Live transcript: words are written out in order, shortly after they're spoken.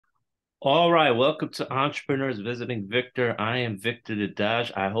All right, welcome to Entrepreneurs Visiting Victor. I am Victor the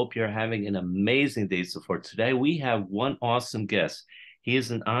Dash. I hope you're having an amazing day so far. Today, we have one awesome guest. He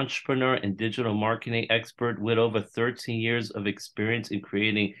is an entrepreneur and digital marketing expert with over 13 years of experience in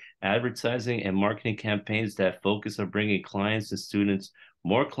creating advertising and marketing campaigns that focus on bringing clients and students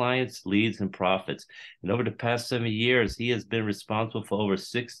more clients, leads, and profits. And over the past 7 years, he has been responsible for over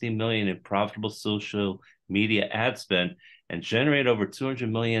 60 million in profitable social media ad spend and generated over 200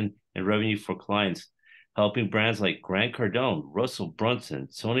 million in revenue for clients, helping brands like Grant Cardone, Russell Brunson,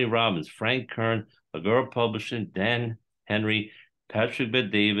 Tony Robbins, Frank Kern, Agora Publishing, Dan Henry, Patrick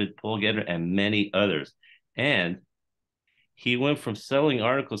Bet-David, Paul Getter, and many others. And he went from selling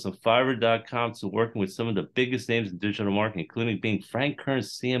articles on Fiverr.com to working with some of the biggest names in digital marketing, including being Frank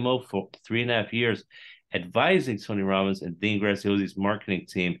Kern's CMO for 3.5 years, advising Tony Robbins and Dean Graziosi's marketing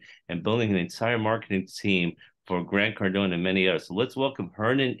team, and building an entire marketing team for Grant Cardone and many others. So let's welcome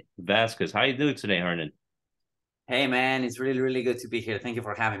Hernan Vazquez. How are you doing today, Hernan? Hey, man, it's really, really good to be here. Thank you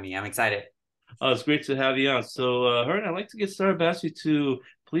for having me. I'm excited. Oh, it's great to have you on. So, Hernan, I'd like to get started by asking you to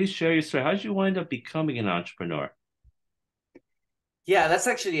please share your story. How did you wind up becoming an entrepreneur? Yeah, that's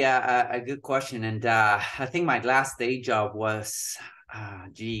actually a good question. And I think my last day job was,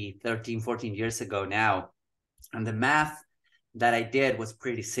 13, 14 years ago now. And the math that I did was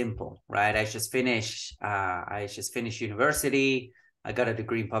pretty simple, right? I just finished university. I got a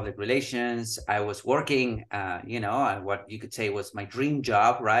degree in public relations. I was working, what you could say was my dream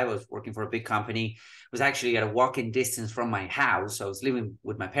job, right? I was working for a big company. It was actually at a walking distance from my house. I was living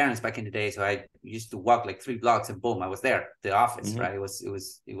with my parents back in the day, so I used to walk like 3 blocks, and boom, I was there, the office, Mm-hmm. right?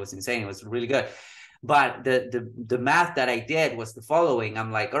 It was insane. It was really good. But the math that I did was the following.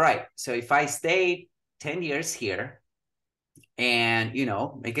 I'm like, all right, so if I stay 10 years here and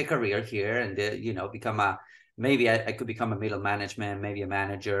make a career here and become a maybe I could become a middle management, maybe a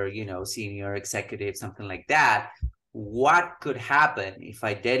manager, senior executive, something like that. What could happen if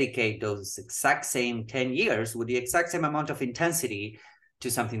I dedicate those exact same 10 years with the exact same amount of intensity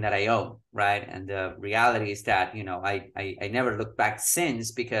to something that I own, right? And the reality is that I never looked back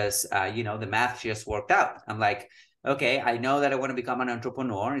since, because the math just worked out. I'm like, okay, I know that I want to become an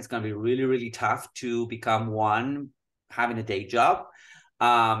entrepreneur. It's going to be really, really tough to become one having a day job.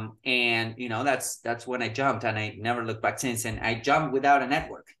 And that's when I jumped, and I never looked back since. And I jumped without a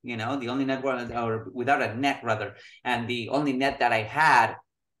network, the only network, or without a net rather. And the only net that I had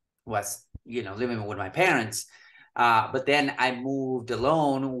was, living with my parents. But then I moved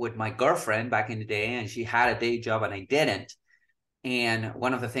alone with my girlfriend back in the day, and she had a day job and I didn't. And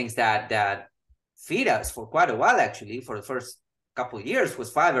one of the things that feed us for quite a while, actually, for the first couple of years,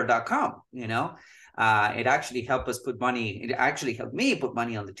 was Fiverr.com. It actually helped us put money. It actually helped me put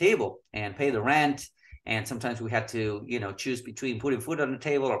money on the table and pay the rent. And sometimes we had to, choose between putting food on the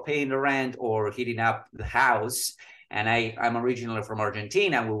table or paying the rent or heating up the house. And I'm originally from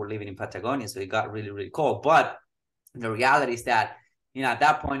Argentina. We were living in Patagonia, so it got really, really cold. But the reality is that, at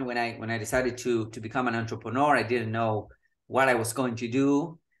that point, when I decided to become an entrepreneur, I didn't know what I was going to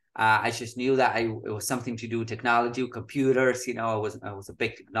do. I just knew that it was something to do with technology, computers. I was a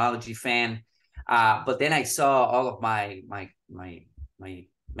big technology fan. But then I saw all of my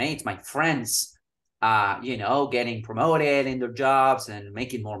mates, my friends, getting promoted in their jobs and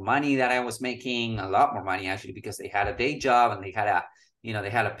making more money than I was making, a lot more money actually, because they had a day job and they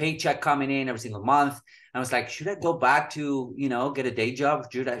had a paycheck coming in every single month. And I was like, should I go back to, get a day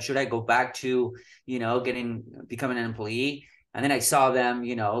job? Should I go back to, becoming an employee? And then I saw them,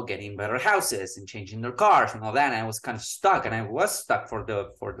 getting better houses and changing their cars and all that. And I was kind of stuck, and I was stuck for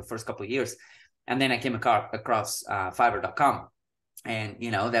the first couple of years. And then I came across Fiverr.com, and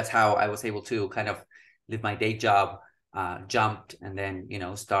that's how I was able to kind of leave my day job, jumped, and then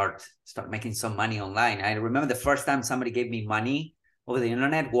start making some money online. I remember the first time somebody gave me money over the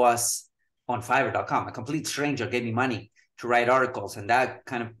internet was on Fiverr.com. A complete stranger gave me money to write articles, and that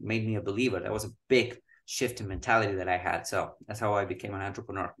kind of made me a believer. That was a big shift in mentality that I had. So that's how I became an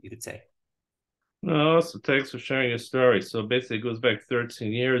entrepreneur, you could say. No, so thanks for sharing your story. So basically, it goes back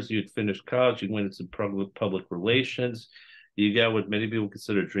 13 years. You'd finished college, you went into public relations, you got what many people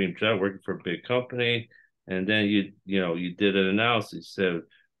consider a dream job, working for a big company, and then you did an analysis. You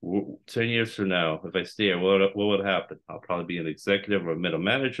said, 10 years from now, if I stay here, what would happen? I'll probably be an executive or a middle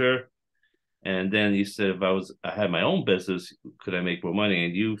manager. And then you said, if I had my own business, could I make more money?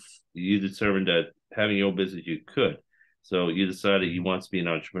 And you determined that having your own business, you could. So you decided you want to be an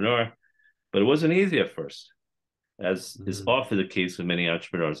entrepreneur, but it wasn't easy at first, as is Mhm. often the case with many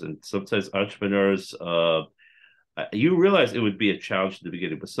entrepreneurs. And sometimes entrepreneurs, you realize it would be a challenge in the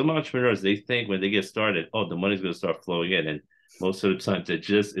beginning, but some entrepreneurs, they think when they get started, oh, the money's going to start flowing in. And most of the times it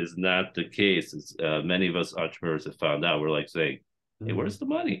just is not the case. It's, many of us entrepreneurs have found out. We're like saying, "Hey, where's the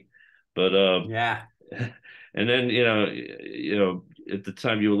money?" But Yeah. and then at the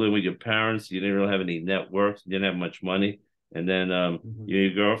time you were living with your parents, you didn't really have any net worth, you didn't have much money, and then your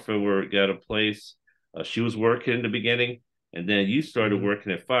girlfriend got a place. She was working in the beginning, and then you started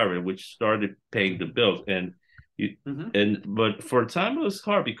working at Fire, which started paying the bills. And you but for a time it was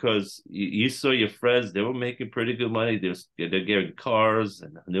hard because you saw your friends; they were making pretty good money. They're getting cars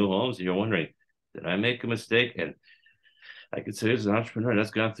and new homes, and you're wondering, did I make a mistake? And I could say as an entrepreneur,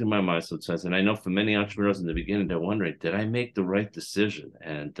 that's gone through my mind sometimes. And I know for many entrepreneurs in the beginning, they're wondering, did I make the right decision?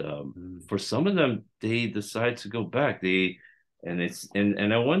 And for some of them, they decide to go back.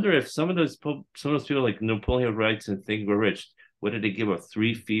 And I wonder if some of those people like Napoleon writes and Think and Grow Rich, what did they give up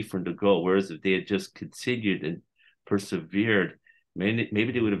 3 feet from the goal? Whereas if they had just continued and persevered,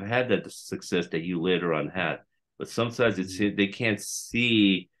 maybe they would have had that success that you later on had. But sometimes they can't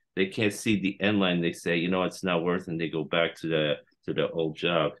see the end line. They say, it's not worth it, and they go back to the old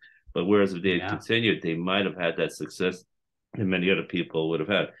job. But whereas if they had continued, they might have had that success that many other people would have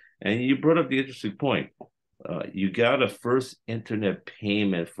had. And you brought up the interesting point. You got a first internet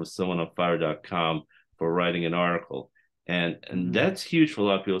payment for someone on fire.com for writing an article. And that's huge for a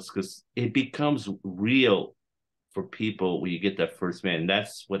lot of people because it becomes real for people when you get that first man. And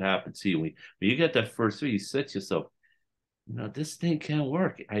that's what happened to you. When you get that first, you said to yourself, this thing can't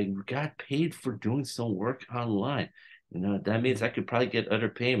work. I got paid for doing some work online. That means I could probably get other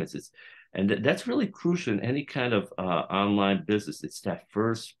payments. That's really crucial in any kind of online business. It's that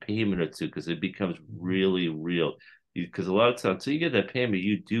first payment or two because it becomes really real. Because a lot of times, until you get that payment,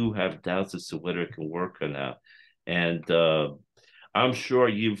 you do have doubts as to whether it can work or not. And I'm sure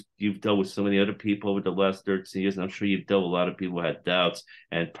you've dealt with so many other people over the last 13 years, and I'm sure you've dealt with a lot of people who had doubts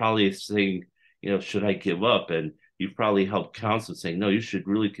and probably saying, should I give up? And you've probably helped counsel saying, no, you should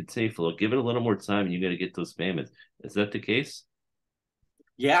really continue for give it a little more time and you're going to get those payments. Is that the case?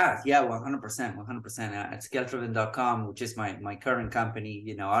 Yeah, 100%, 100%. At scaletriven.com, which is my current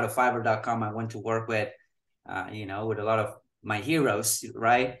company, out of fiverr.com, I went to work with, with a lot of my heroes,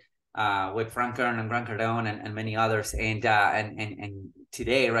 right? With Frank Kern and Grant Cardone and many others. And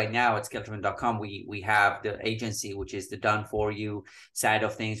today, right now at scaletriven.com, we have the agency, which is the done for you side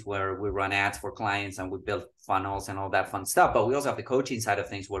of things, where we run ads for clients and we build funnels and all that fun stuff. But we also have the coaching side of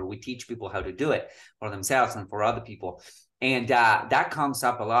things where we teach people how to do it for themselves and for other people. And that comes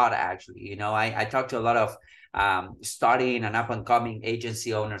up a lot, actually. I talk to a lot of starting and up and coming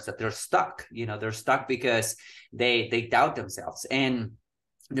agency owners that they're stuck. They're stuck because they doubt themselves. And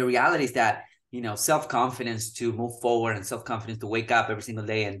the reality is that, self-confidence to move forward and self-confidence to wake up every single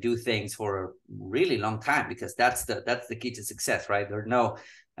day and do things for a really long time, because that's the key to success, right? There are no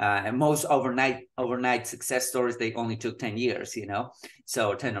and most overnight success stories, they only took 10 years,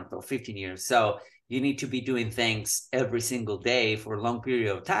 so 10 or 15 years. So you need to be doing things every single day for a long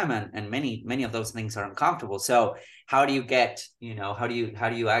period of time, and many of those things are uncomfortable. So how do you get, how do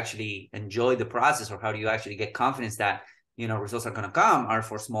you actually enjoy the process, or how do you actually get confidence that results are going to come are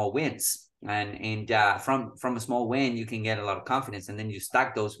for small wins, and from a small win you can get a lot of confidence, and then you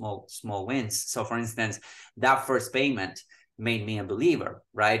stack those small wins. So for instance, that first payment made me a believer,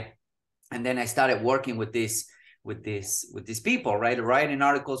 right? And then I started working with these people, right? Writing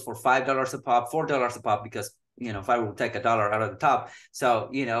articles for $5 a pop, $4 a pop, because if I would take $1 out of the top. So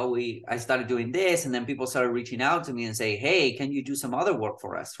I started doing this, and then people started reaching out to me and say, hey, can you do some other work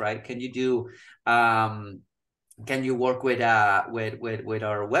for us, right? Can you do can you work with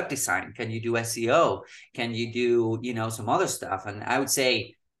our web design? Can you do SEO? Can you do some other stuff? And I would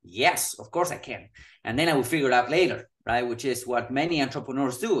say, yes, of course I can. And then I would figure it out later, right? Which is what many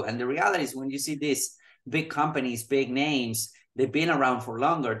entrepreneurs do. And the reality is, when you see these big companies, big names, they've been around for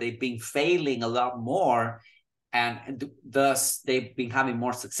longer, they've been failing a lot more, and thus they've been having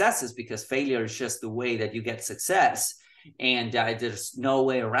more successes, because failure is just the way that you get success, and there's no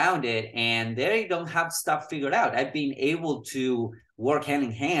way around it, and they don't have stuff figured out. I've been able to work hand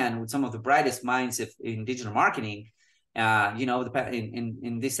in hand with some of the brightest minds in digital marketing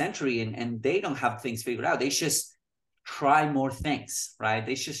in this century, and they don't have things figured out. They just try more things, right?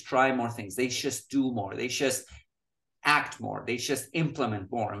 They just try more things. They just do more. They just act more. They just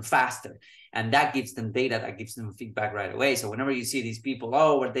implement more and faster. And that gives them data, that gives them feedback right away. So whenever you see these people,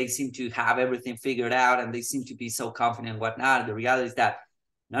 where they seem to have everything figured out and they seem to be so confident and whatnot, the reality is that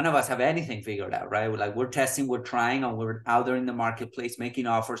none of us have anything figured out, right? We're testing, we're trying, and we're out there in the marketplace, making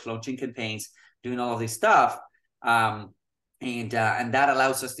offers, launching campaigns, doing all of this stuff. And that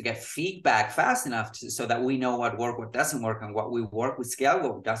allows us to get feedback fast enough so that we know what works, what doesn't work, and what we work, we scale,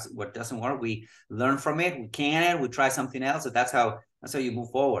 what doesn't work, we learn from it, we can it, we try something else. So that's how you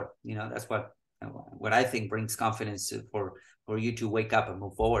move forward. That's what I think brings confidence for you to wake up and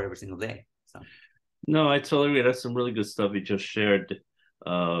move forward every single day. So no, I totally agree. That's some really good stuff you just shared.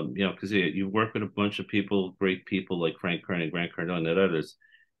 Because you work with a bunch of people, great people like Frank Kern and Grant Cardone and others.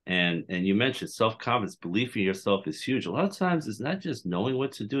 And you mentioned self-confidence, belief in yourself is huge. A lot of times it's not just knowing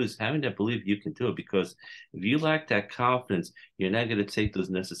what to do, it's having that belief you can do it. Because if you lack that confidence, you're not going to take those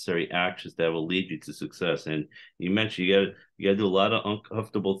necessary actions that will lead you to success. And you mentioned you gotta do a lot of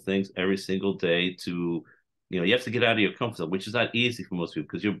uncomfortable things every single day to, you have to get out of your comfort zone, which is not easy for most people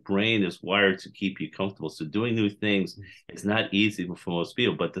because your brain is wired to keep you comfortable. So doing new things is not easy for most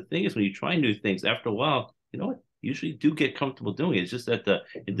people. But the thing is, when you try new things, after a while, you know what? Usually do get comfortable doing it. It's just that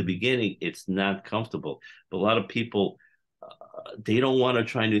in the beginning, it's not comfortable. But a lot of people, they don't want to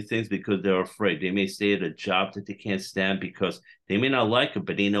try new things because they're afraid. They may stay at a job that they can't stand because they may not like it,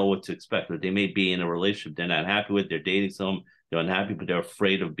 but they know what to expect. Or they may be in a relationship they're not happy with. They're dating someone, they're unhappy, but they're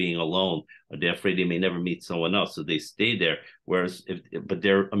afraid of being alone. Or they're afraid they may never meet someone else. So they stay there. But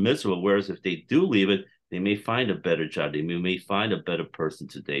they're miserable. Whereas if they do leave it, they may find a better job. They may find a better person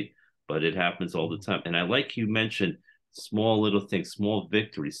to date. But it happens all the time. And I like you mentioned small little things, small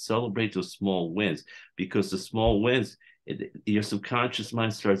victories, celebrate those small wins, because the small wins, your subconscious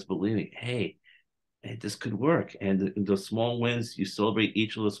mind starts believing, hey, this could work. And the small wins, you celebrate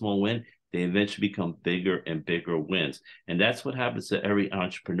each of the small wins, they eventually become bigger and bigger wins. And that's what happens to every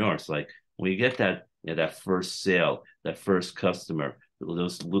entrepreneur. It's like when you get that first sale, that first customer,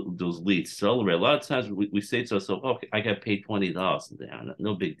 those leads, celebrate. A lot of times we say to ourselves, okay, I got paid $20.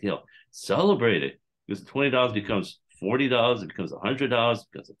 No big deal. Celebrate it, because $20 becomes $40, it becomes $100, it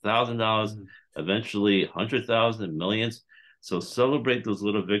becomes $1,000, eventually 100,000, millions. So celebrate those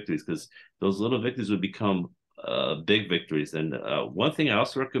little victories, because those little victories will become big victories. And one thing I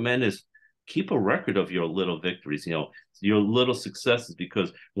also recommend is keep a record of your little victories, your little successes,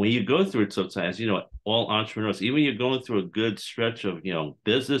 because when you go through it, sometimes, all entrepreneurs, even you're going through a good stretch of,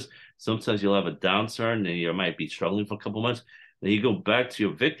 business, sometimes you'll have a downturn and you might be struggling for a couple months. Then you go back to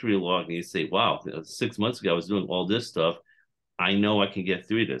your victory log and you say, wow, 6 months ago, I was doing all this stuff. I know I can get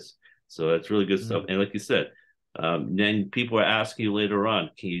through this. So that's really good stuff. And like you said, then people are asking you later on,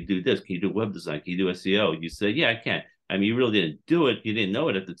 can you do this? Can you do web design? Can you do SEO? You say, yeah, I can. I mean, you really didn't do it. You didn't know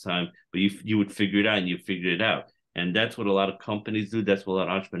it at the time, but you would figure it out, and you figured it out. And that's what a lot of companies do. That's what a lot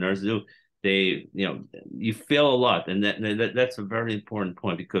of entrepreneurs do. They, you fail a lot. And that's a very important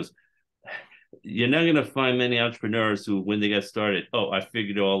point, because you're not going to find many entrepreneurs who, when they get started, oh, I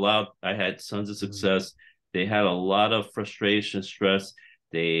figured it all out. I had tons of success. They had a lot of frustration, stress.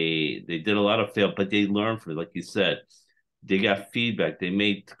 They did a lot of fail, but they learned from it. Like you said, they got feedback. They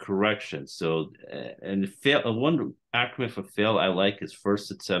made corrections. So, and fail. One acronym for fail I like is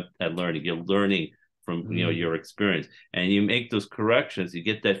first attempt at learning. You're learning from your experience, and you make those corrections. You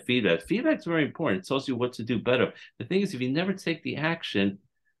get that feedback. Feedback's very important. It tells you what to do better. The thing is, if you never take the action,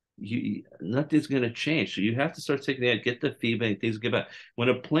 nothing's going to change. So you have to start taking that, get the feedback, things get back. When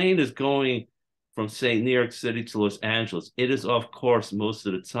a plane is going from, say, New York City to Los Angeles, it is off course most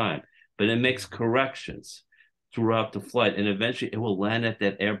of the time, but it makes corrections throughout the flight, and eventually it will land at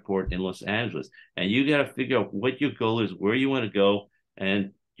that airport in Los Angeles. And you got to figure out what your goal is, where you want to go,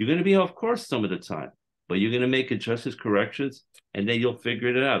 and you're going to be off course some of the time, but you're going to make adjustments, corrections, and then you'll figure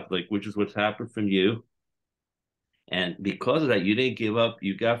it out, which is what's happened from you. And because of that, you didn't give up.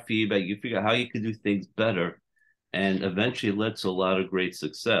 You got feedback. You figure out how you could do things better, and eventually led to a lot of great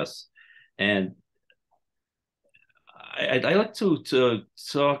success. And I'd like to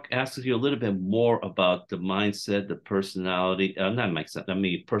ask you a little bit more about the mindset, the personality, not mindset, I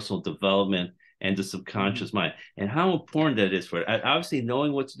mean personal development and the subconscious mind, and how important that is for it. Obviously,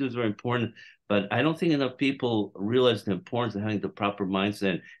 knowing what to do is very important, but I don't think enough people realize the importance of having the proper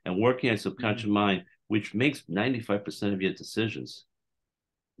mindset and working on subconscious mind, which makes 95% of your decisions.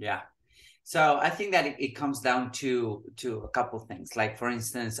 Yeah. So I think that it comes down to a couple of things. Like, for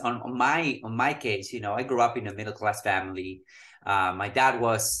instance, on my case, I grew up in a middle class family. My dad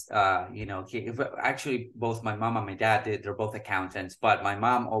was, actually both my mom and my dad they're both accountants, but my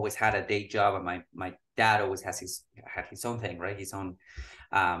mom always had a day job, and my dad always had his own thing, right? His own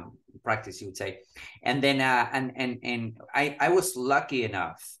practice, you would say. And then and I was lucky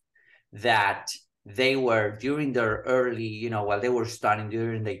enough that they were during their early, while they were starting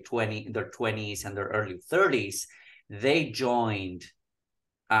during their 20s and their early 30s, they joined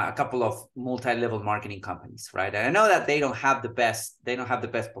a couple of multi-level marketing companies, right? And I know that they don't have the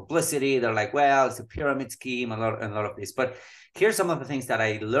best publicity. They're like, well, it's a pyramid scheme, and a lot of this. But here's some of the things that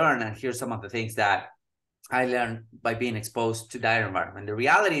I learned, and here's some of the things that I learned by being exposed to that environment. The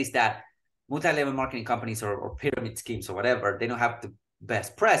reality is that multi-level marketing companies or pyramid schemes or whatever, they don't have the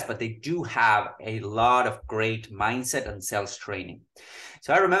best press, but they do have a lot of great mindset and sales training.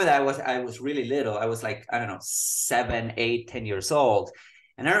 So I remember that I was really little. I was like, I don't know, 7, 8, 10 years old.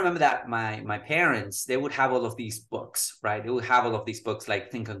 And I remember that my parents, they would have all of these books, right? They would have all of these books like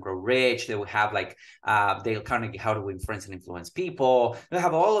Think and Grow Rich. They would have like Dale Carnegie, How to Win Friends and Influence People. They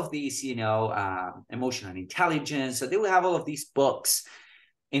have all of these, emotional intelligence. So they would have all of these books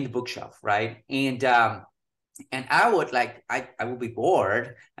in the bookshelf, right? And I would I would be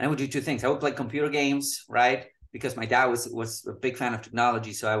bored, and I would do two things. I would play computer games, right? Because my dad was a big fan of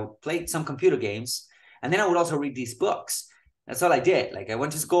technology. So I would play some computer games, and then I would also read these books. That's all I did. Like I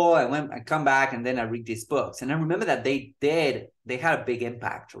went to school, I come back, and then I read these books. And I remember that they had a big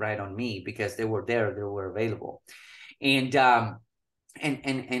impact, right, on me because they were there, they were available. And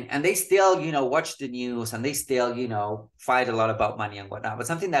they still, watch the news, and they still, fight a lot about money and whatnot. But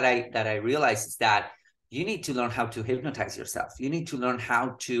something that I realized is that you need to learn how to hypnotize yourself. You need to learn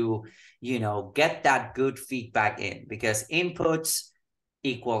how to, get that good feedback in, because inputs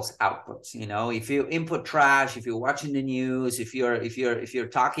equals outputs. If you input trash, if you're watching the news, if you're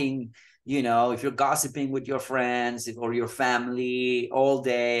talking, if you're gossiping with your friends or your family all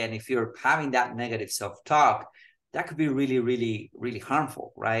day, and if you're having that negative self-talk, that could be really, really, really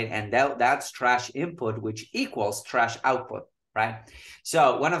harmful, right? And that's trash input, which equals trash output, right?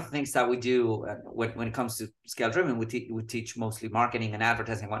 So one of the things that we do when it comes to scale driven, we teach mostly marketing and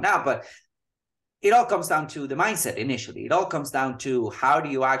advertising and whatnot, but it all comes down to the mindset initially. It all comes down to how do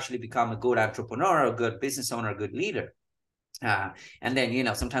you actually become a good entrepreneur, a good business owner, a good leader. And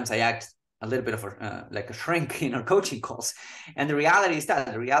then, sometimes I act a little bit of like a shrink in our coaching calls. And the reality is that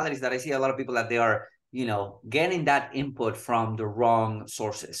I see a lot of people that they are, getting that input from the wrong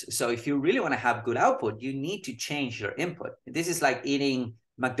sources. So if you really want to have good output, you need to change your input. This is like eating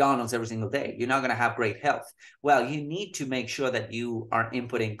McDonald's every single day. You're not going to have great health. Well, you need to make sure that you are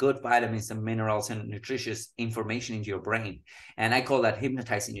inputting good vitamins and minerals and nutritious information into your brain. And I call that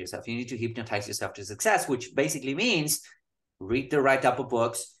hypnotizing yourself. You need to hypnotize yourself to success, which basically means read the right type of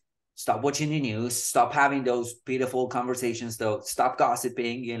books, stop watching the news, stop having those pitiful conversations, though, stop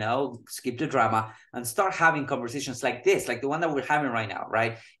gossiping, skip the drama, and start having conversations like this, like the one that we're having right now,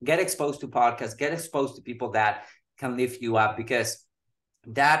 right? Get exposed to podcasts, get exposed to people that can lift you up, because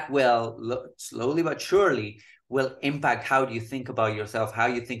that will slowly but surely will impact how you think about yourself, how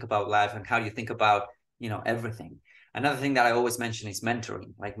you think about life, and how you think about, everything. Another thing that I always mention is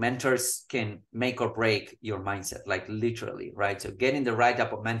mentoring. Like mentors can make or break your mindset, like literally, right? So getting the right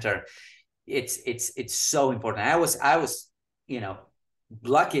type of mentor, it's so important. I was,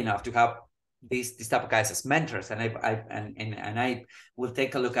 lucky enough to have these type of guys as mentors, and I will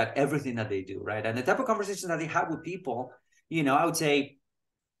take a look at everything that they do, right? And the type of conversations that they have with people, I would say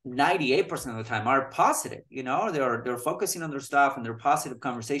 98% of the time are positive. They're focusing on their stuff, and they're positive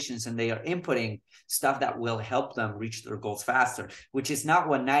conversations, and they are inputting stuff that will help them reach their goals faster, which is not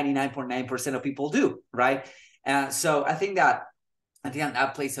what 99.9% of people do, right? So I think that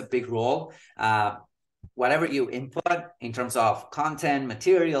plays a big role. Whatever you input in terms of content,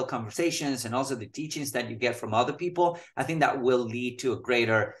 material, conversations, and also the teachings that you get from other people, I think that will lead to a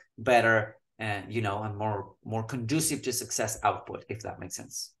greater, better, and and more conducive to success output, if that makes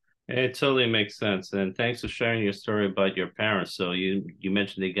sense. It totally makes sense. And thanks for sharing your story about your parents. So you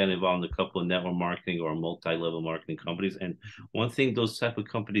mentioned they got involved in a couple of network marketing or multi-level marketing companies. And one thing those type of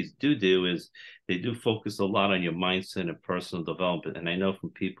companies do is they do focus a lot on your mindset and personal development. And I know from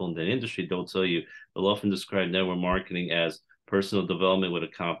people in the industry, they'll tell you, they'll often describe network marketing as personal development with a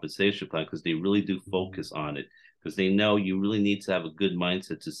compensation plan, because they really do focus on it, because they know you really need to have a good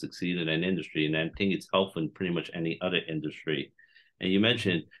mindset to succeed in an industry. And I think it's helpful in pretty much any other industry. And you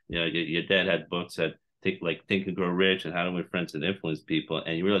mentioned, your dad had books that Think and Grow Rich and How to Win Friends and Influence People.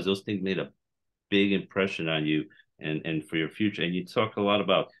 And you realize those things made a big impression on you and for your future. And you talk a lot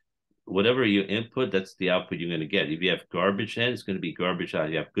about whatever you input, that's the output you're going to get. If you have garbage in, it's going to be garbage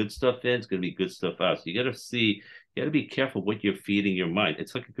out. You have good stuff in, it's going to be good stuff out. So you got to be careful what you're feeding your mind.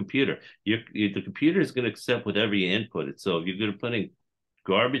 It's like a computer. The computer is going to accept whatever you input it. So if you're going to put in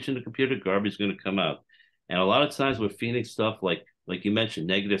garbage in the computer, garbage is going to come out. And a lot of times we're feeding stuff like you mentioned,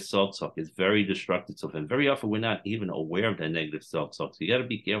 negative self-talk is very destructive stuff. And very often we're not even aware of that negative self-talk. So you got to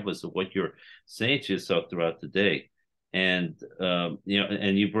be careful as to what you're saying to yourself throughout the day. And, and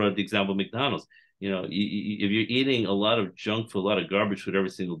you brought up the example of McDonald's. if you're eating a lot of junk food, a lot of garbage food every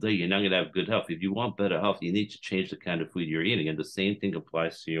single day, you're not going to have good health. If you want better health, you need to change the kind of food you're eating. And the same thing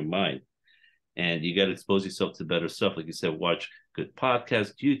applies to your mind. And you got to expose yourself to better stuff. Like you said, watch good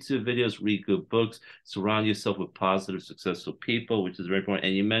podcasts, YouTube videos, read good books, surround yourself with positive, successful people, which is very important.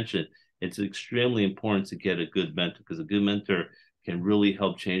 And you mentioned it's extremely important to get a good mentor, because a good mentor can really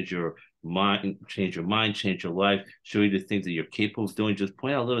help change your mind, change your life, show you the things that you're capable of doing, just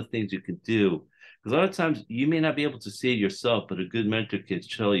point out little things you can do. Because a lot of times you may not be able to see it yourself, but a good mentor can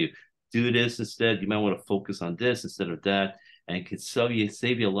tell you, do this instead. You might want to focus on this instead of that. And it could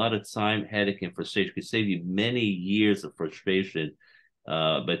save you a lot of time, headache, and frustration. It could save you many years of frustration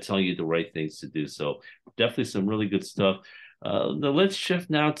by telling you the right things to do. So definitely some really good stuff. Now let's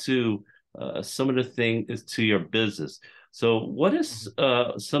shift now to some of the things to your business. So what is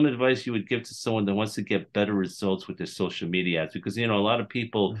some advice you would give to someone that wants to get better results with their social media ads? Because, a lot of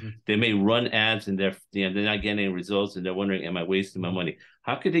people, they may run ads and they're not getting any results, and they're wondering, am I wasting my money?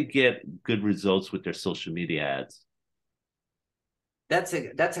 How could they get good results with their social media ads? That's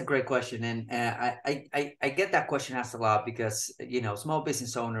a great question, and I get that question asked a lot because small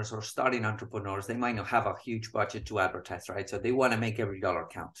business owners or starting entrepreneurs, they might not have a huge budget to advertise, right? So they want to make every dollar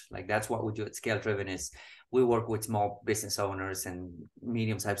count. Like that's what we do at Scale Driven is we work with small business owners and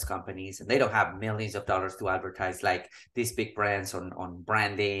medium-sized companies, and they don't have millions of dollars to advertise like these big brands on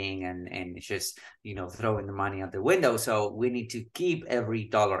branding and just throwing the money out the window. So we need to keep every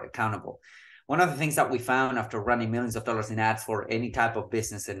dollar accountable. One of the things that we found after running millions of dollars in ads for any type of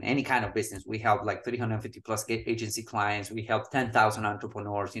business and any kind of business, we helped like 350 plus agency clients. We helped 10,000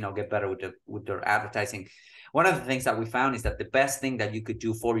 entrepreneurs, get better with their advertising. One of the things that we found is that the best thing that you could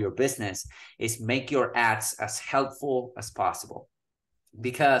do for your business is make your ads as helpful as possible,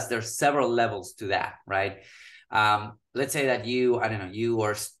 because there's several levels to that, right? Let's say that you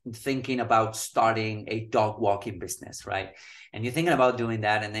are thinking about starting a dog walking business, right? And you're thinking about doing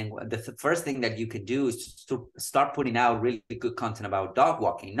that. And then the first thing that you can do is to start putting out really good content about dog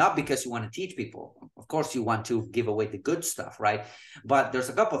walking, not because you want to teach people. Of course, you want to give away the good stuff, right? But there's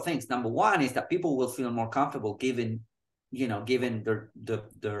a couple of things. Number one is that people will feel more comfortable giving their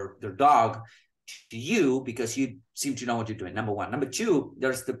dog to you because you seem to know what you're doing. Number one. Number two,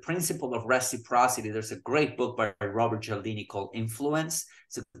 there's the principle of reciprocity. There's a great book by Robert Cialdini called Influence.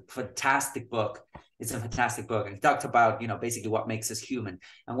 It's a fantastic book. And he talked about, basically what makes us human.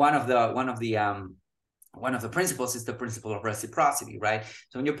 And one of the principles is the principle of reciprocity, right?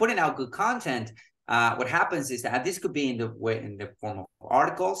 So when you're putting out good content, what happens is that this could be in the form of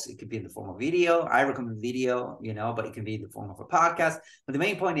articles, it could be in the form of video. I recommend video, but it can be in the form of a podcast. But the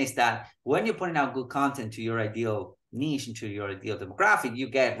main point is that when you're putting out good content to your ideal niche and to your ideal demographic, you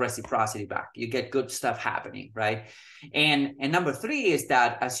get reciprocity back. You get good stuff happening, right? And number three is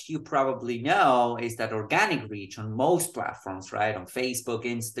that, as you probably know, is that organic reach on most platforms, right? On Facebook,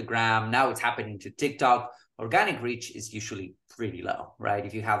 Instagram, now it's happening to TikTok. Organic reach is usually pretty low, right?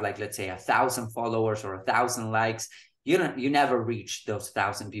 If you have like, let's say 1,000 followers or 1,000 likes, you never reach those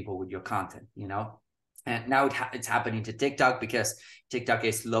 1,000 people with your content, And now it's happening to TikTok because TikTok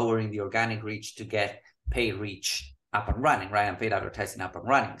is lowering the organic reach to get paid reach up and running, right? And paid advertising up and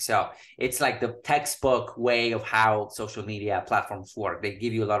running. So it's like the textbook way of how social media platforms work. They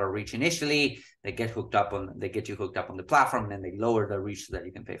give you a lot of reach initially, they get you hooked up on the platform, and then they lower the reach so that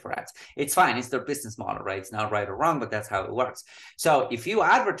you can pay for ads. It's fine, it's their business model, right? It's not right or wrong, but that's how it works. So if you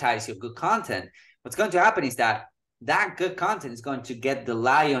advertise your good content, what's going to happen is that good content is going to get the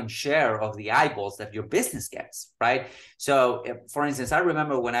lion's share of the eyeballs that your business gets, right? So for instance, I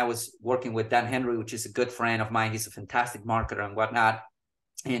remember when I was working with Dan Henry, which is a good friend of mine. He's a fantastic marketer and whatnot.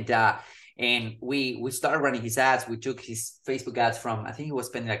 And we started running his ads. We took his Facebook ads from, I think he was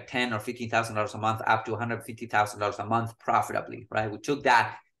spending like $10,000 or $15,000 a month up to $150,000 a month profitably, right? We took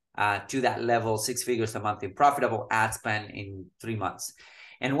that to that level, 6 figures a month in profitable ad spend in 3 months.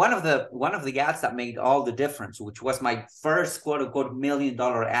 And one of the ads that made all the difference, which was my first quote unquote $1 million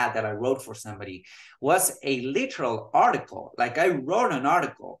ad that I wrote for somebody, was a literal article. Like I wrote an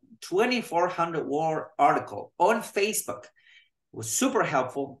article, 2,400 word article on Facebook. It was super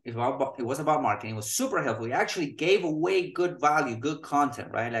helpful. It was about marketing. It was super helpful. It actually gave away good value, good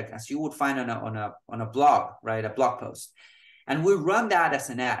content, right? Like as you would find on a blog, right? A blog post. And we run that as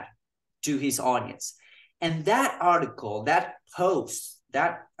an ad to his audience. And that article, that post,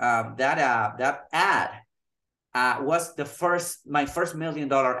 that ad was my first $1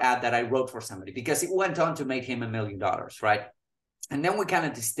 million ad that I wrote for somebody, because it went on to make him $1 million, right? And then we kind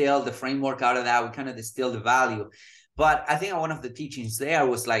of distilled the framework out of that. We kind of distilled the value. But I think one of the teachings there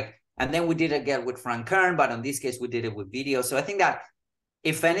was like, and then we did it again with Frank Kern, but in this case, we did it with video. So I think that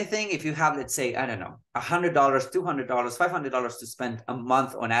if anything, if you have, let's say, I don't know, $100, $200, $500 to spend a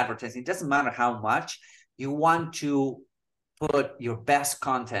month on advertising, it doesn't matter how much, you want to put your best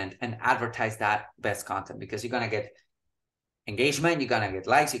content and advertise that best content, because you're going to get engagement, you're going to get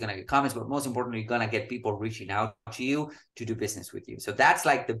likes, you're going to get comments, but most importantly, you're going to get people reaching out to you to do business with you. So that's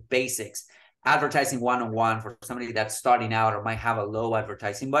like the basics. Advertising one-on-one for somebody that's starting out or might have a low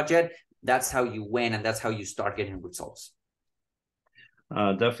advertising budget. That's how you win, and that's how you start getting results.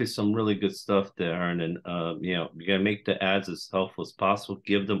 Definitely some really good stuff there, Hernan. You know, you gotta make the ads as helpful as possible.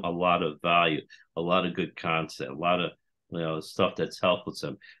 Give them a lot of value, a lot of good content, a lot of stuff that's helpful to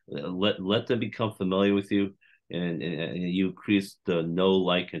them. Let them become familiar with you, and you increase the know,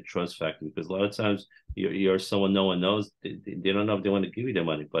 like, and trust factor, because a lot of times you're someone no one knows. They don't know if they want to give you their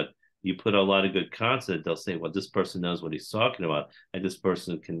money, but you put a lot of good content, they'll say, well, this person knows what he's talking about, and this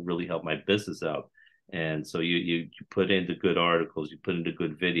person can really help my business out. And so you put into good articles, you put into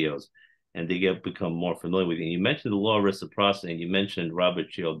good videos, and they become more familiar with you. And you mentioned the law of reciprocity, and you mentioned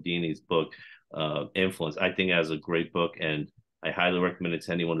Robert Cialdini's book, Influence. I think that is a great book, and I highly recommend it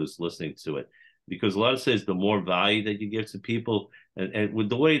to anyone who's listening to it. Because a lot of says the more value that you give to people, and with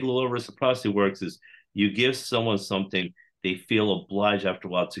the way the law of reciprocity works is you give someone something, they feel obliged after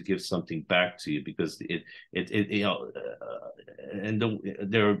a while to give something back to you, because it you know,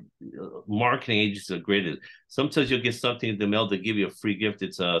 their marketing agencies are great. Sometimes you'll get something in the mail, they give you a free gift.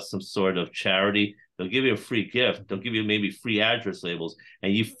 It's some sort of charity. They'll give you a free gift. They'll give you maybe free address labels,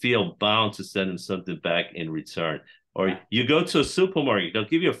 and you feel bound to send them something back in return. Or you go to a supermarket, they'll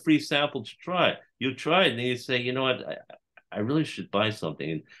give you a free sample to try. You try it, and you say, you know what, I really should buy something.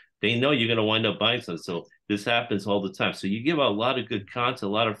 And they know you're going to wind up buying something. So this happens all the time. So you give out a lot of good content, a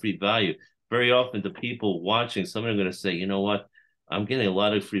lot of free value. Very often the people watching, some are going to say, you know what, I'm getting a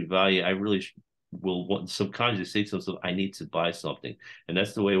lot of free value. I really will subconsciously say to themselves, I need to buy something. And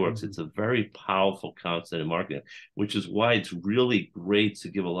that's the way it works. It's a very powerful concept in marketing, which is why it's really great to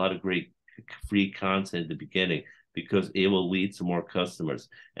give a lot of great free content at the beginning, because it will lead to more customers.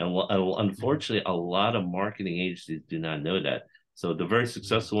 And unfortunately, a lot of marketing agencies do not know that. So the very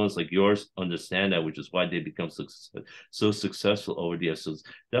successful ones like yours understand that, which is why they become so successful over the years. So it's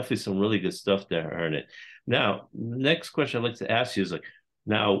definitely some really good stuff there, Hernan. Now, next question I'd like to ask you is like,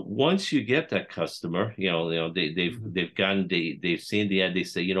 now once you get that customer, they've seen the ad, they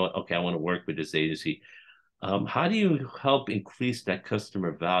say, you know what, okay, I want to work with this agency. How do you help increase that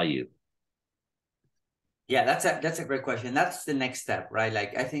customer value? Yeah, that's a great question. That's the next step, right?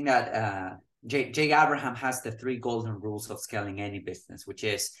 Like, I think that Jay Abraham has the 3 golden rules of scaling any business, which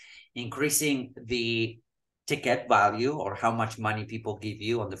is increasing the ticket value, or how much money people give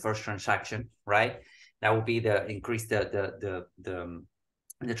you on the first transaction, right? That will be increase the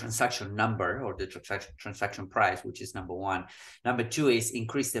transaction number, or the transaction price, which is number 1. Number 2 is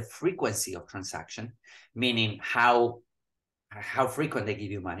increase the frequency of transaction, meaning how frequent they give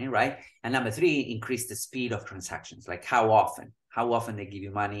you money, right? And number 3, increase the speed of transactions, like how often they give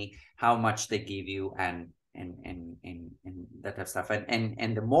you money, how much they give you, and that type of stuff.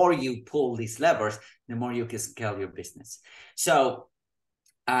 And the more you pull these levers, the more you can scale your business. So,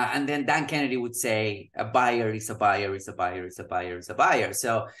 and then Dan Kennedy would say, a buyer is a buyer is a buyer is a buyer is a buyer.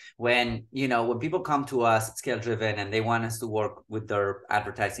 So when people come to us at Scale Driven and they want us to work with their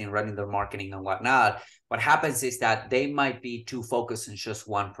advertising, running their marketing and whatnot, what happens is that they might be too focused on just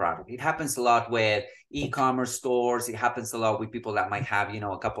one product. It happens a lot with e-commerce stores. It happens a lot with people that might have,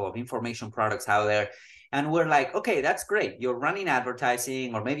 a couple of information products out there. And we're like, okay, that's great. You're running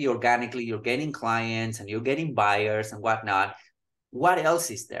advertising, or maybe organically you're getting clients and you're getting buyers and whatnot. What else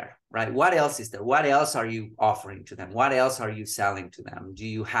is there, right? What else is there? What else are you offering to them? What else are you selling to them? Do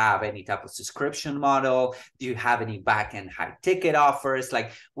you have any type of subscription model? Do you have any back-end high ticket offers?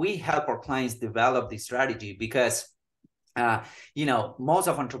 Like, we help our clients develop this strategy, because, most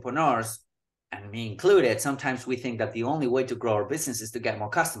of entrepreneurs, and me included, sometimes we think that the only way to grow our business is to get more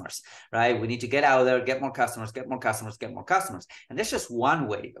customers, right? We need to get out there, get more customers, get more customers, get more customers. And that's just one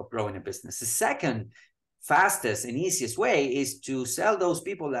way of growing a business. The second fastest and easiest way is to sell those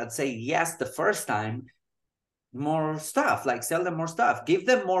people that say yes the first time more stuff. Like, sell them more stuff, give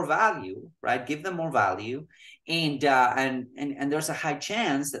them more value, right? Give them more value, and there's a high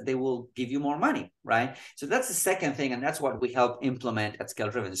chance that they will give you more money, right? So that's the second thing, and that's what we help implement at Scale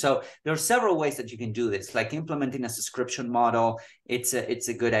Driven. So there are several ways that you can do this, like implementing a subscription model. It's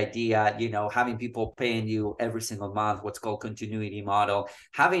a good idea, having people paying you every single month, what's called continuity model,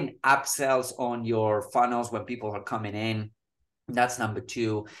 having upsells on your funnels when people are coming in, That's number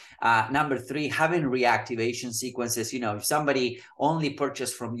two. Number three, having reactivation sequences. You know, if somebody only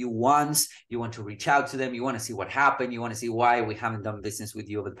purchased from you once, you want to reach out to them. You want to see what happened. You want to see why we haven't done business with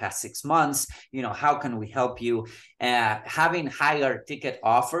you over the past 6 months. You know, how can we help you? Having higher ticket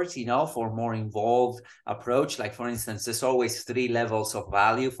offers, you know, for more involved approach. Like, for instance, there's always 3 levels of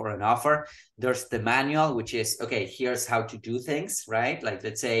value for an offer. There's the manual, which is, okay, here's how to do things, right? Like,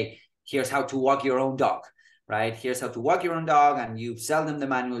 let's say, here's how to walk your own dog. Right? Here's how to walk your own dog, and you sell them the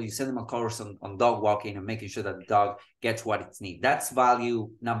manual, you send them a course on dog walking and making sure that the dog gets what it needs. That's value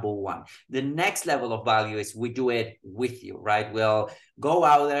number one. The next level of value is we do it with you, right? We'll go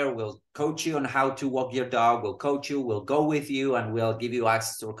out there, we'll coach you on how to walk your dog, we'll coach you, we'll go with you, and we'll give you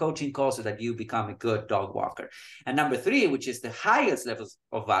access to a coaching call so that you become a good dog walker. And number three, which is the highest levels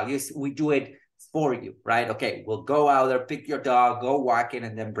of value, is we do it for you, right? Okay, we'll go out there, pick your dog, go walk it,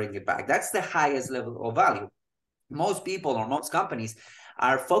 and then bring it back. That's the highest level of value. Most people or most companies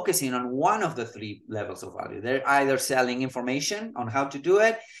are focusing on one of the 3 levels of value. They're either selling information on how to do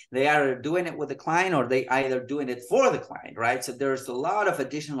it, they are doing it with the client, or they either doing it for the client, right? So there's a lot of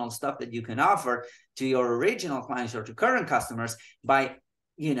additional stuff that you can offer to your original clients or to current customers by,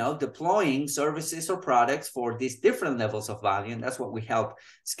 you know, deploying services or products for these different levels of value. And that's what we help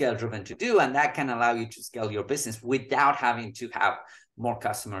Scale Driven to do. And that can allow you to scale your business without having to have more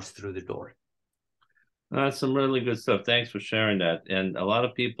customers through the door. That's some really good stuff. Thanks for sharing that. And a lot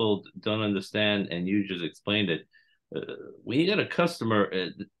of people don't understand, and you just explained it. When you get a customer,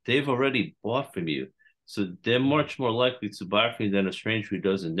 they've already bought from you. So they're much more likely to buy from you than a stranger who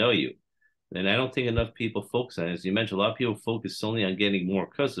doesn't know you. And I don't think enough people focus on it. As you mentioned, a lot of people focus only on getting more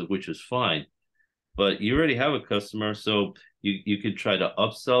customers, which is fine. But you already have a customer, so you could try to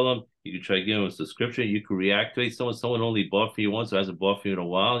upsell them. You could try to give them a subscription. You could reactivate someone only bought from you once or hasn't bought from you in a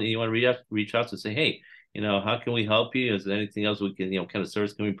while. And you want to reach out to say, hey, you know, how can we help you? Is there anything else we can, you know, kind of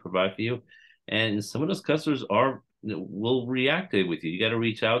service can we provide for you? And some of those customers are, you know, will reactivate with you. You got to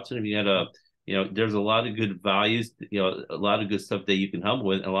reach out to them. You got to, you know, there's a lot of good values, you know, a lot of good stuff that you can help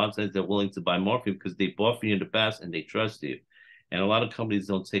with. And a lot of times they're willing to buy more from you because they bought from you in the past and they trust you. And a lot of companies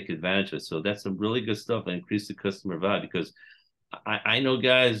don't take advantage of it. So that's some really good stuff and increase the customer value, because I know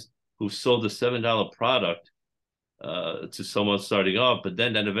guys who sold a $7 product to someone starting off, but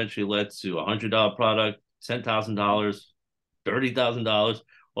then that eventually led to $100 product, $10,000, $30,000,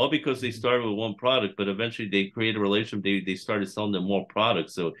 all because they started with one product, but eventually they created a relationship. They started selling them more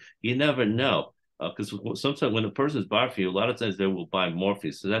products. So you never know, because sometimes when a person is buying for you, a lot of times they will buy more for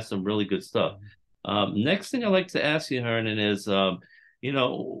you. So that's some really good stuff. Next thing I'd like to ask you, Hernan, is you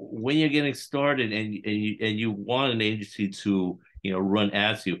know, when you're getting started and you want an agency to, you know, run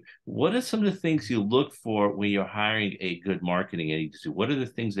ads you, what are some of the things you look for when you're hiring a good marketing agency? What are the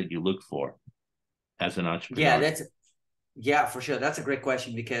things that you look for as an entrepreneur? Yeah, for sure. That's a great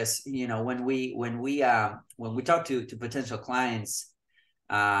question, because, you know, when we talk to potential clients,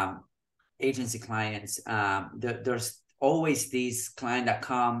 agency clients, there's always this client that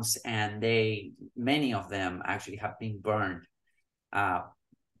comes and many of them actually have been burned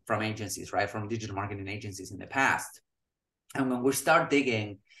from agencies, right? From digital marketing agencies in the past. And when we start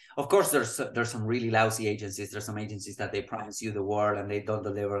digging, of course, there's some really lousy agencies. There's some agencies that they promise you the world and they don't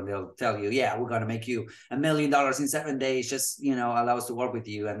deliver, and they'll tell you, yeah, we're going to make you $1 million in 7 days. Just, you know, allow us to work with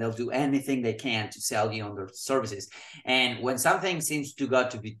you. And they'll do anything they can to sell you on their services. And when something seems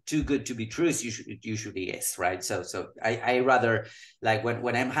to be too good to be true, it usually is, right? So I rather, like,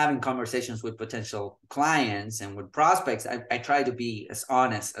 when I'm having conversations with potential clients and with prospects, I try to be as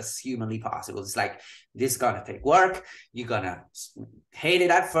honest as humanly possible. It's like, this is going to take work. You're going to hate it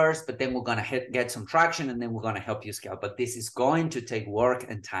at first, but then we're going to get some traction, and then we're going to help you scale. But this is going to take work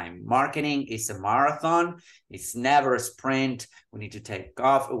and time. Marketing is a marathon. It's never a sprint. We need to take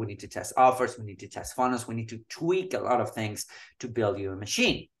off. We need to test offers. We need to test funnels. We need to tweak a lot of things to build you a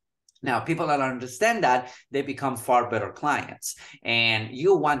machine. Now, people that understand that, they become far better clients. And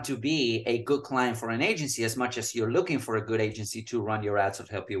you want to be a good client for an agency as much as you're looking for a good agency to run your ads or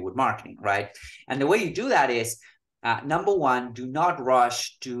help you with marketing, right? And the way you do that is, number one, do not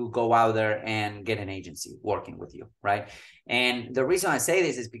rush to go out there and get an agency working with you, right? And the reason I say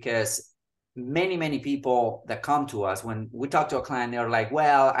this is because many people that come to us, when we talk to a client, they're like,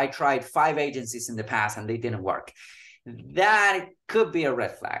 well, I tried 5 agencies in the past and they didn't work. That could be a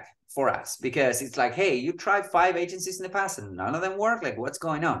red flag for us, because it's like, hey, you tried 5 agencies in the past and none of them work. Like, what's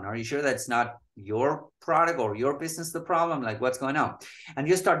going on? Are you sure that's not your product or your business the problem? Like, what's going on? And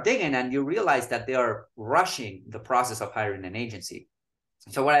you start digging and you realize that they are rushing the process of hiring an agency.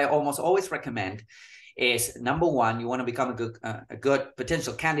 So what I almost always recommend is number one, you want to become a good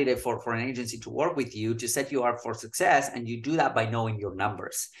potential candidate for an agency to work with you to set you up for success. And you do that by knowing your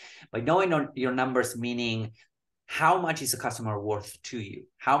numbers. By knowing your numbers, meaning how much is a customer worth to you?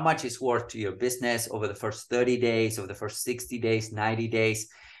 How much is worth to your business over the first 30 days, over the first 60 days, 90 days?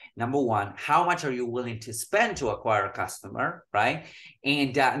 Number one, how much are you willing to spend to acquire a customer, right?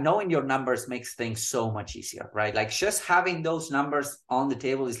 And knowing your numbers makes things so much easier, right? Like just having those numbers on the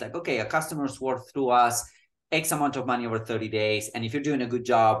table is like, okay, a customer's worth through us X amount of money over 30 days. And if you're doing a good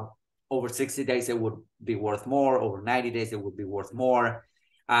job, over 60 days, it would be worth more. Over 90 days, it would be worth more.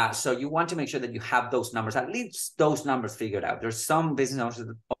 So you want to make sure that you have those numbers, at least those numbers figured out. There's some business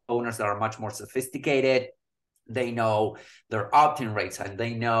owners that are much more sophisticated. They know their opt-in rates and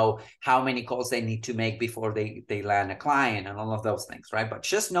they know how many calls they need to make before they land a client and all of those things, right? But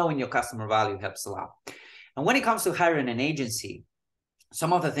just knowing your customer value helps a lot. And when it comes to hiring an agency,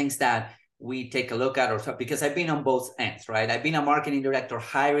 some of the things that we take a look at, or because I've been on both ends, right? I've been a marketing director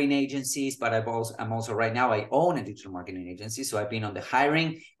hiring agencies, but I'm also right now, I own a digital marketing agency. So I've been on the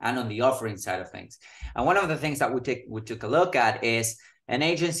hiring and on the offering side of things. And one of the things that we took a look at is an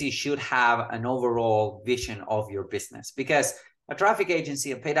agency should have an overall vision of your business, because a traffic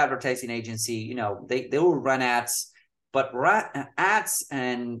agency, a paid advertising agency, they will run ads, but ads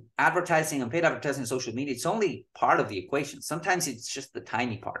and advertising and paid advertising on social media, it's only part of the equation. Sometimes it's just the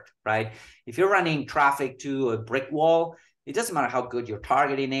tiny part, right? If you're running traffic to a brick wall, it doesn't matter how good your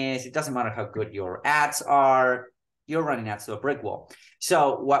targeting is. It doesn't matter how good your ads are. You're running ads to a brick wall.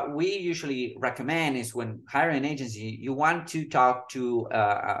 So what we usually recommend is when hiring an agency, you want to talk to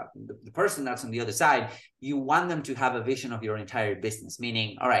the person that's on the other side. You want them to have a vision of your entire business,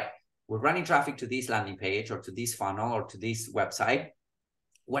 meaning, all right, we're running traffic to this landing page or to this funnel or to this website.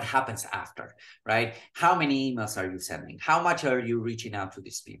 What happens after, right? How many emails are you sending? How much are you reaching out to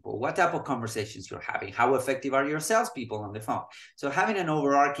these people? What type of conversations you're having? How effective are your salespeople on the phone? So having an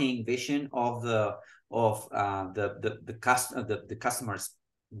overarching vision of the customer's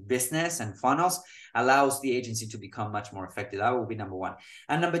business and funnels allows the agency to become much more effective. That will be number one.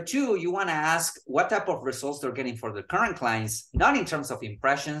 And number two, you want to ask what type of results they're getting for the current clients, not in terms of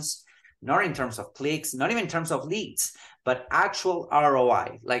impressions, not in terms of clicks, not even in terms of leads, but actual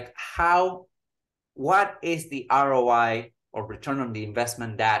ROI. Like what is the ROI or return on the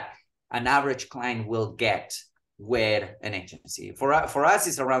investment that an average client will get with an agency? For us,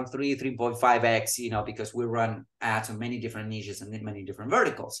 it's around 3.5x, because we run ads on many different niches and in many different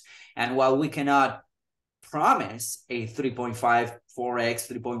verticals. And while we cannot promise a 3.5,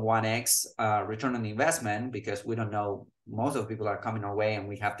 4x, 3.1x return on the investment, because we don't know, most of the people are coming our way and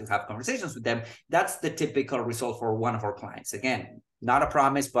we have to have conversations with them. That's the typical result for one of our clients. Again, not a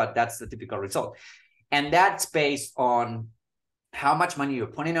promise, but that's the typical result. And that's based on how much money you're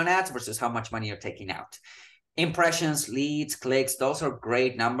putting on ads versus how much money you're taking out. Impressions, leads, clicks, those are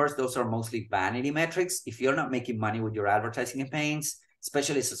great numbers. Those are mostly vanity metrics. If you're not making money with your advertising campaigns,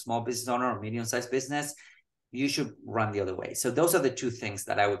 especially as a small business owner or medium-sized business, you should run the other way. So those are the two things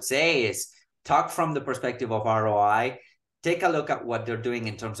that I would say is talk from the perspective of ROI, take a look at what they're doing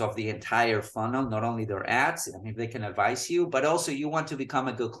in terms of the entire funnel, not only their ads, I mean, they can advise you, but also you want to become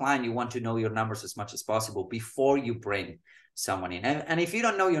a good client. You want to know your numbers as much as possible before you bring someone in. And if you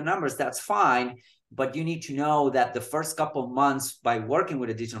don't know your numbers, that's fine. But you need to know that the first couple of months by working with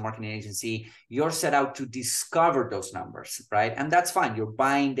a digital marketing agency, you're set out to discover those numbers, right? And that's fine. You're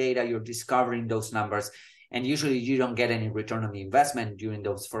buying data, you're discovering those numbers. And usually you don't get any return on the investment during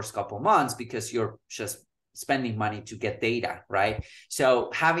those first couple of months because you're just spending money to get data, right?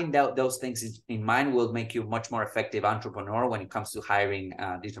 So having those things in mind will make you a much more effective entrepreneur when it comes to hiring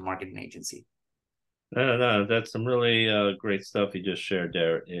a digital marketing agency. No, that's some really great stuff you just shared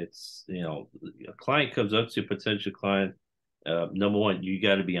there. It's, a client comes up to a potential client. Number one, you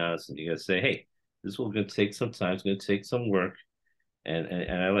got to be honest and you got to say, hey, this is going to take some time. It's going to take some work. And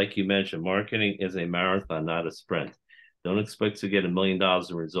I, like you mentioned, marketing is a marathon, not a sprint. Don't expect to get $1 million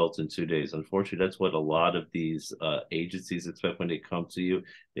in results in 2 days. Unfortunately, that's what a lot of these agencies expect when they come to you.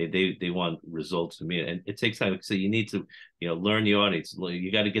 They want results to me, and it takes time. So you need to, learn the audience.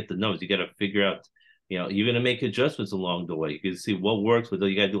 You got to get the numbers. You got to figure out, you're going to make adjustments along the way. You can see what works, but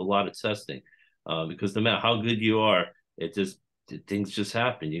you got to do a lot of testing, because no matter how good you are, things just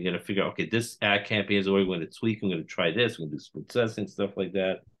happen. You got to figure out, okay, this ad campaign is where we're going to tweak. I'm going to try this. We're going to do some testing, stuff like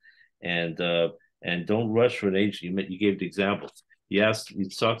that, and don't rush for an agent. You gave the examples. You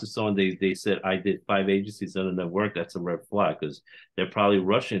talked to someone, they said, I did 5 agencies, none of them worked. That's a red flag because they're probably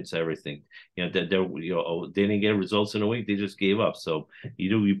rushing to everything. They didn't get results in a week. They just gave up. So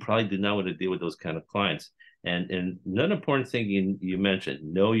you probably did not want to deal with those kind of clients. And another important thing you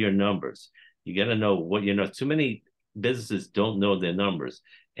mentioned, know your numbers. You got to know what you know. Too many businesses don't know their numbers.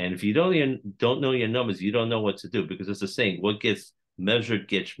 And if you don't know your numbers, you don't know what to do, because it's the saying, what gets measured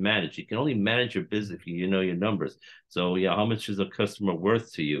gets managed. You can only manage your business if you know your numbers. So yeah, how much is a customer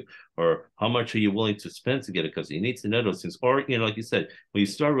worth to you? Or how much are you willing to spend to get a customer? You need to know those things. Or, like you said, when you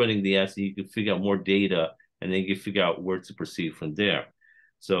start running the ads, you can figure out more data, and then you can figure out where to proceed from there.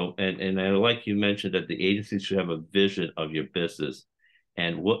 So, and I like you mentioned that the agency should have a vision of your business,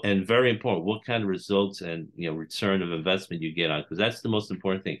 and very important, what kind of results and return of investment you get on, because that's the most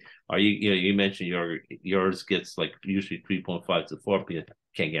important thing. Are you mentioned yours gets like usually 3.5 to 4.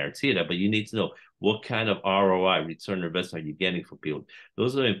 Can't guarantee that, but you need to know what kind of ROI, return on investment, are you getting from people.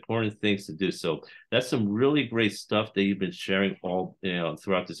 Those are important things to do. So that's some really great stuff that you've been sharing all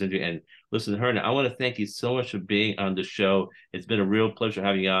throughout this interview. And listen, Hernan, I want to thank you so much for being on the show. It's been a real pleasure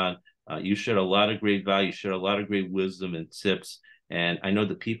having you on. You shared a lot of great value, shared a lot of great wisdom and tips. And I know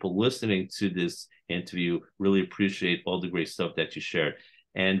the people listening to this interview really appreciate all the great stuff that you shared.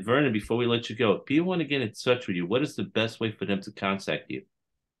 And Vernon, before we let you go, if people want to get in touch with you, what is the best way for them to contact you?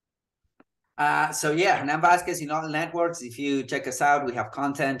 So yeah, Hernan Vazquez in all the networks. If you check us out, we have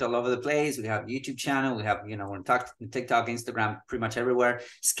content all over the place. We have YouTube channel. We have, we're on TikTok, Instagram, pretty much everywhere.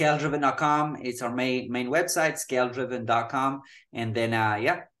 Scaledriven.com. It's our main website, scaledriven.com. And then,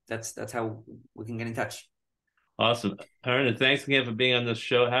 yeah, that's how we can get in touch. Awesome. Hernan, thanks again for being on the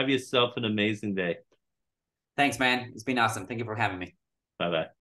show. Have yourself an amazing day. Thanks, man. It's been awesome. Thank you for having me. Bye-bye.